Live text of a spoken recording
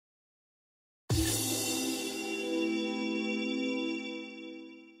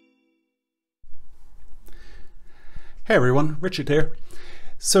Hey everyone, Richard here.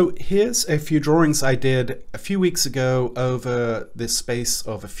 So here's a few drawings I did a few weeks ago over this space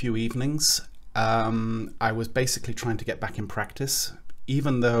of a few evenings. I was basically trying to get back in practice,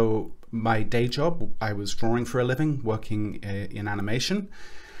 even though my day job, I was drawing for a living, working in animation.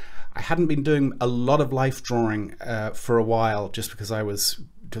 I hadn't been doing a lot of life drawing for a while, just because I was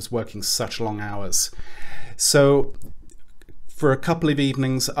just working such long hours. So for a couple of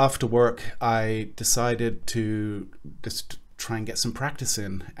evenings after work, I decided to just try and get some practice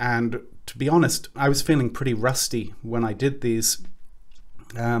in. And to be honest, I was feeling pretty rusty when I did these,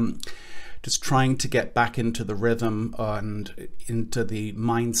 just trying to get back into the rhythm and into the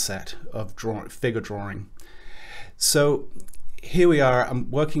mindset of figure drawing. So here we are, I'm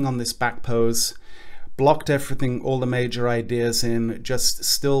working on this back pose, blocked everything, all the major ideas in, just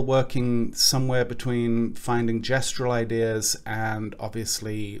still working somewhere between finding gestural ideas and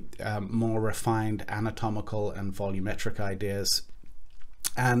obviously more refined anatomical and volumetric ideas.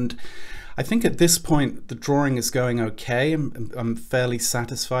 And I think at this point the drawing is going okay. I'm fairly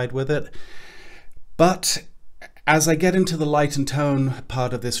satisfied with it. But as I get into the light and tone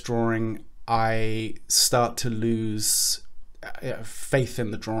part of this drawing, I start to lose faith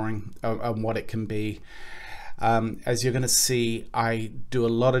in the drawing and what it can be. As you're going to see, I do a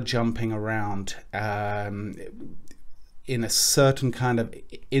lot of jumping around in a certain kind of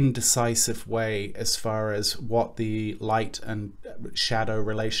indecisive way as far as what the light and shadow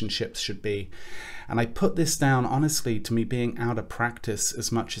relationships should be. And I put this down honestly to me being out of practice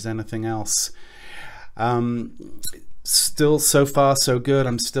as much as anything else. Still, so far so good.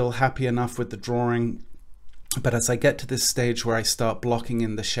 I'm still happy enough with the drawing. But as I get to this stage where I start blocking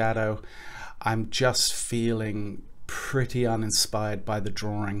in the shadow, I'm just feeling pretty uninspired by the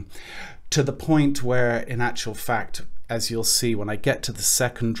drawing, to the point where, in actual fact, as you'll see when I get to the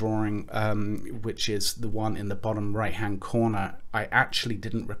second drawing, which is the one in the bottom right hand corner, I actually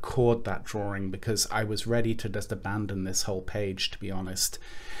didn't record that drawing because I was ready to just abandon this whole page, to be honest.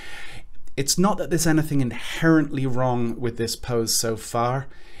 It's not that there's anything inherently wrong with this pose so far.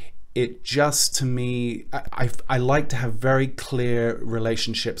 It just, to me, I like to have very clear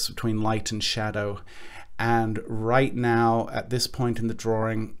relationships between light and shadow. And right now, at this point in the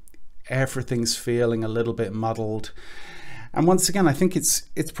drawing, everything's feeling a little bit muddled. And once again, I think it's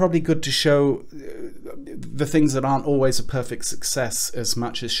probably good to show the things that aren't always a perfect success as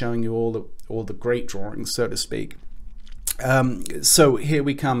much as showing you all the great drawings, so to speak. So here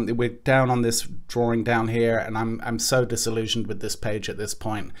we come, we're down on this drawing down here, and I'm so disillusioned with this page at this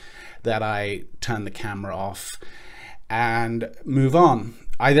point that I turn the camera off and move on.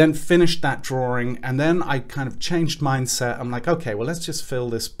 I then finished that drawing, and then I kind of changed mindset. I'm like, okay, well, let's just fill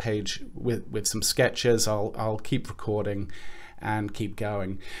this page with some sketches. I'll keep recording and keep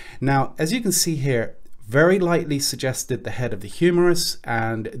going. Now, as you can see here, very lightly suggested the head of the humerus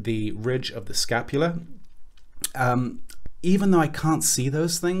and the ridge of the scapula. Even though I can't see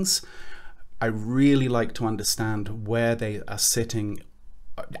those things, I really like to understand where they are sitting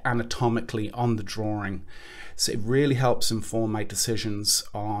anatomically on the drawing. So it really helps inform my decisions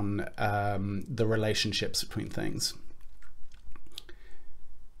on the relationships between things.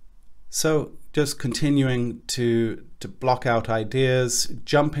 So just continuing to block out ideas,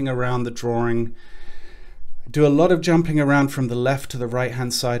 jumping around the drawing. Do a lot of jumping around from the left to the right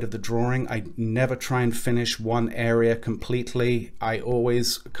hand side of the drawing. I never try and finish one area completely. I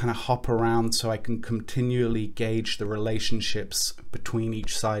always kind of hop around so I can continually gauge the relationships between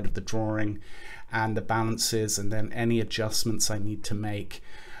each side of the drawing and the balances, and then any adjustments I need to make,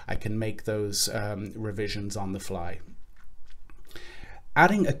 I can make those revisions on the fly.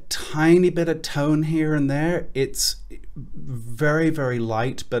 Adding a tiny bit of tone here and there, it's very, very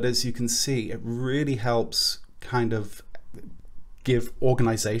light, but as you can see, it really helps kind of give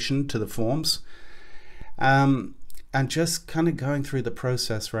organization to the forms. And just kind of going through the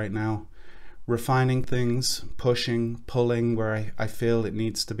process right now, refining things, pushing, pulling where I feel it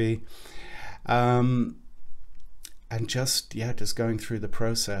needs to be. And just going through the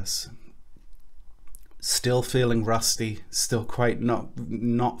process. Still feeling rusty, still quite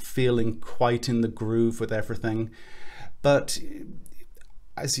not feeling quite in the groove with everything, but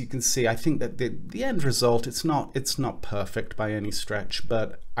as you can see, I think that the end result, it's not perfect by any stretch,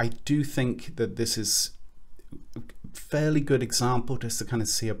 but I do think that this is a fairly good example just to kind of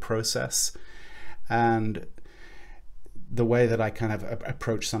see a process and the way that I kind of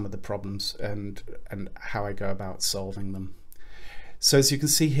approach some of the problems and how I go about solving them. So as you can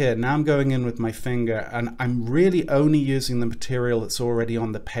see here, now I'm going in with my finger, and I'm really only using the material that's already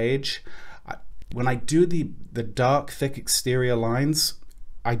on the page. When I do the dark, thick exterior lines,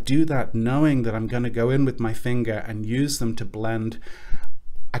 I do that knowing that I'm going to go in with my finger and use them to blend.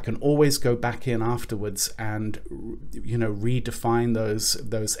 I can always go back in afterwards and, you know, redefine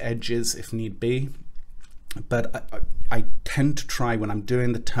those edges if need be. But I tend to try, when I'm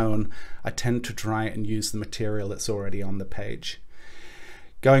doing the tone, I tend to try and use the material that's already on the page.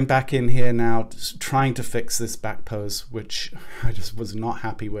 Going back in here now, trying to fix this back pose, which I just was not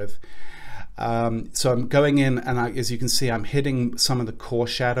happy with. So I'm going in and as you can see, I'm hitting some of the core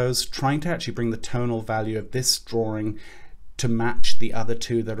shadows, trying to actually bring the tonal value of this drawing to match the other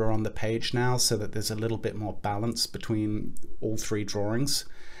two that are on the page now, so that there's a little bit more balance between all three drawings.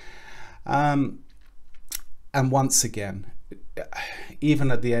 And once again,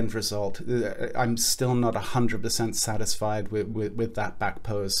 even at the end result, I'm still not 100% satisfied with that back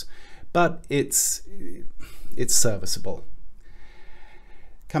pose, but it's serviceable.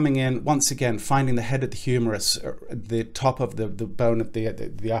 Coming in, once again, finding the head of the humerus, the top of the bone of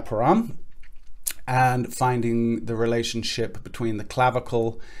the upper arm, and finding the relationship between the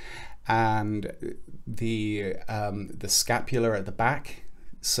clavicle and the scapula at the back.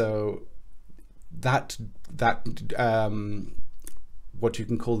 So that what you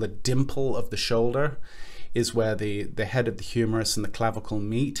can call the dimple of the shoulder is where the head of the humerus and the clavicle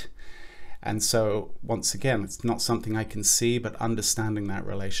meet. And so once again, it's not something I can see, but understanding that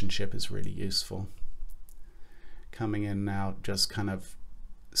relationship is really useful. Coming in now, just kind of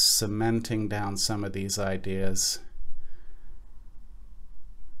cementing down some of these ideas.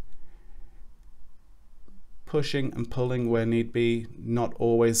 Pushing and pulling where need be, not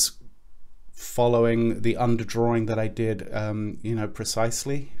always following the underdrawing that I did, you know,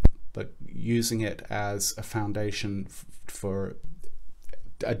 precisely, but using it as a foundation for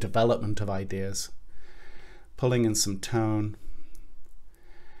a development of ideas. Pulling in some tone,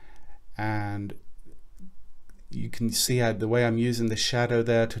 and you can see how the way I'm using the shadow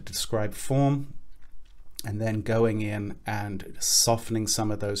there to describe form, and then going in and softening some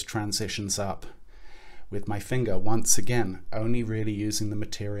of those transitions up with my finger. Once again, only really using the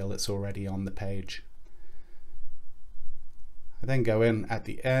material that's already on the page. I then go in at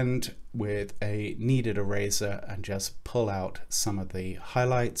the end with a kneaded eraser and just pull out some of the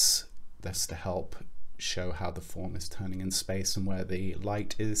highlights. That's to help show how the form is turning in space and where the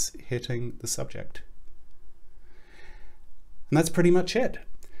light is hitting the subject. And that's pretty much it.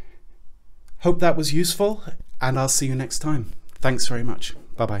 Hope that was useful, and I'll see you next time. Thanks very much.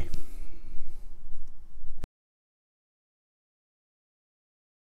 Bye-bye.